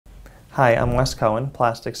Hi, I'm Wess Cohen,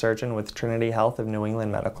 plastic surgeon with Trinity Health of New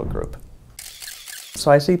England Medical Group.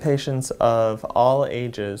 So I see patients of all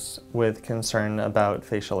ages with concern about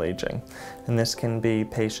facial aging. And this can be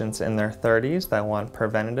patients in their 30s that want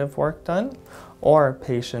preventative work done, or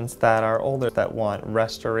patients that are older that want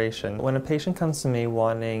restoration. When a patient comes to me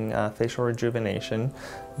wanting facial rejuvenation,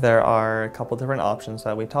 there are a couple different options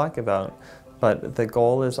that we talk about. But the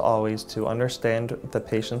goal is always to understand the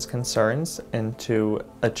patient's concerns and to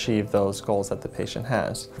achieve those goals that the patient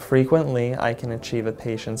has. Frequently, I can achieve a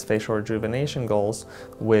patient's facial rejuvenation goals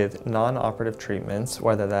with non-operative treatments,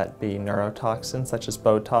 whether that be neurotoxins such as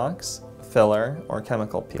Botox, filler, or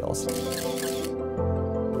chemical peels.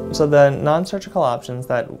 So the non-surgical options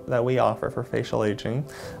that we offer for facial aging,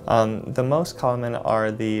 the most common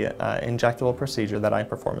are the injectable procedure that I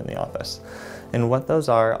perform in the office. And what those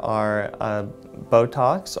are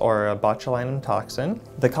Botox or a botulinum toxin.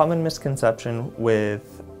 The common misconception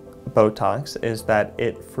with Botox is that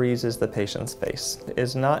it freezes the patient's face. It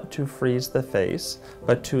is not to freeze the face,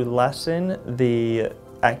 but to lessen the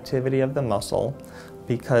activity of the muscle,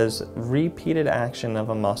 because repeated action of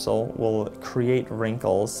a muscle will create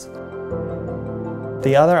wrinkles.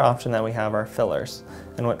 The other option that we have are fillers,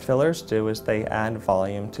 and what fillers do is they add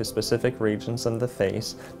volume to specific regions of the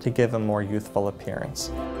face to give a more youthful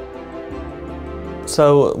appearance.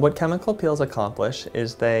 So what chemical peels accomplish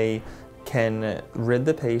is they can rid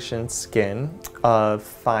the patient's skin of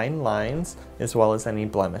fine lines as well as any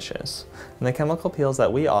blemishes. And the chemical peels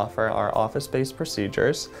that we offer are office-based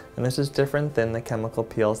procedures, and this is different than the chemical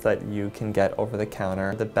peels that you can get over the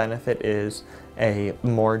counter. The benefit is a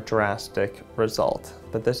more drastic result,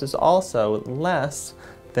 but this is also less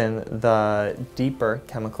than the deeper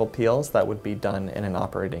chemical peels that would be done in an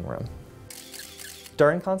operating room.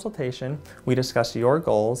 During consultation, we discuss your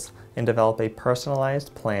goals and develop a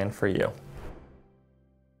personalized plan for you.